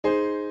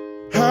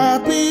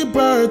Happy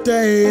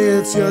birthday,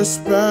 it's your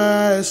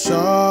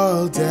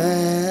special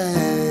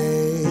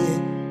day.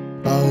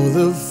 Oh,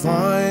 the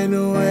fun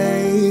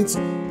awaits,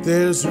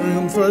 there's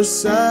room for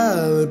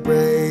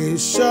celebration.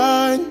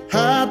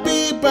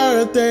 Happy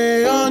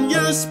birthday on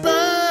your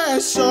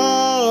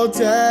special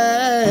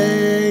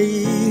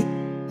day.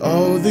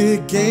 Oh, the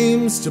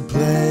games to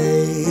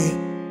play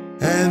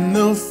and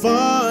the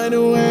fun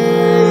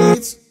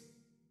awaits.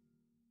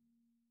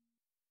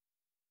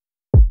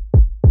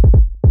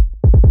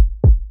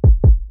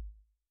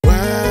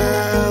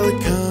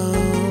 Welcome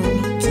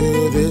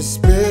to this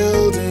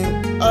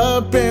building,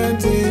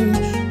 abandoned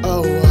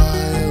a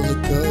while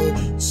ago,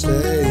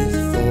 safe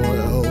for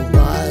a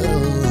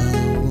while.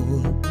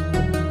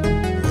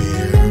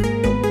 We're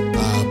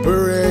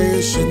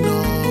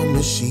operational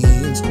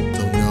machines,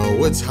 don't know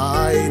what's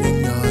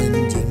hiding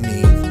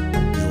underneath.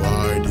 You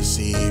are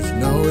deceived,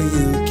 no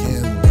you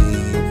can't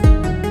leave.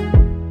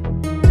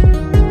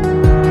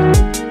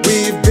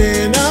 We've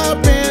been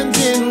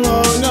abandoned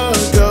long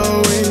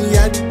ago, and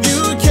yet you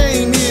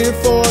came here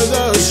for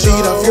the show.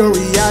 Feed off your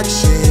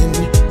reaction,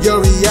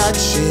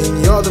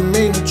 you're the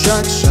main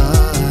attraction.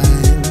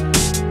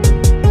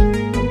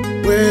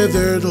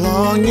 Withered,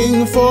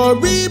 longing for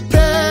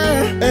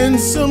repair and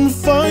some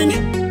fun.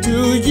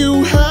 Do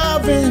you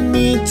have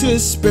any to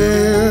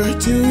spare?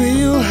 Do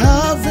you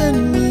have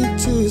any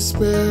to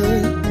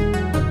spare?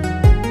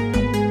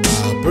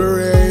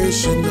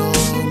 Operational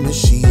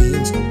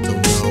machines,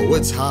 don't know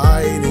what's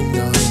hiding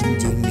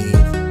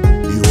underneath.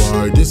 You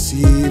are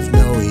deceived,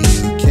 no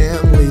you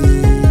can't leave.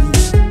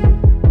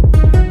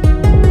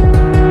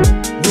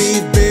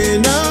 We've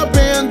been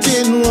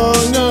abandoned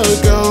long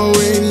ago,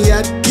 and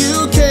yet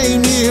you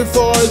came here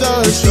for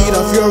the show. Feed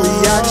off your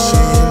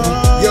reaction,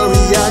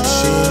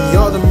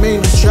 you're the main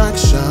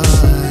attraction.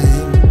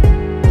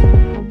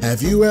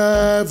 Have you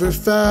ever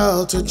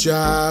felt a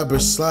jab or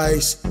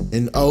slice,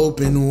 an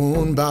open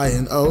wound by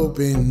an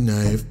open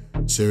knife?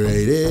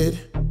 Serrated,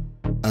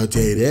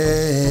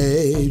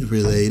 outdated,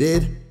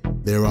 related,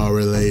 they're all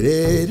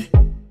related.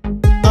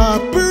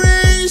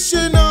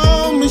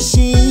 Operational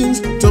machines,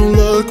 don't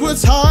look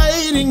what's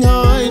hiding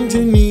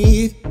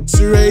underneath.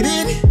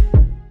 Serrated,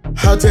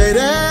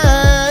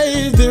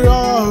 outdated, they're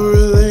all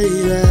related.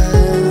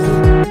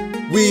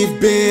 We've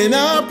been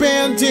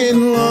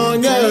abandoned long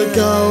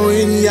ago,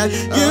 and yet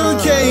you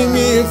came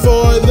here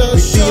for the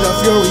show. Feed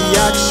off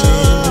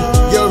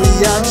your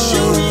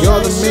reaction,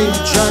 you're the main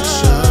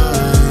attraction.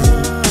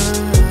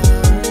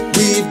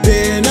 We've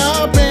been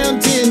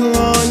abandoned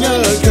long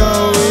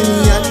ago,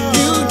 and yet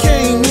you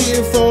came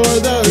here for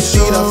the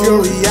show. Feed off your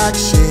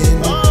reaction,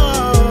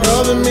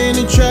 you're the main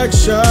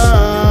attraction.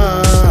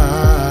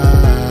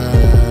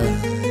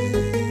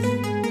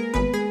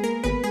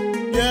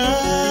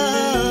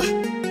 Yeah,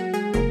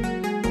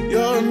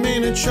 you're the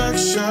main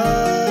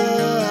attraction.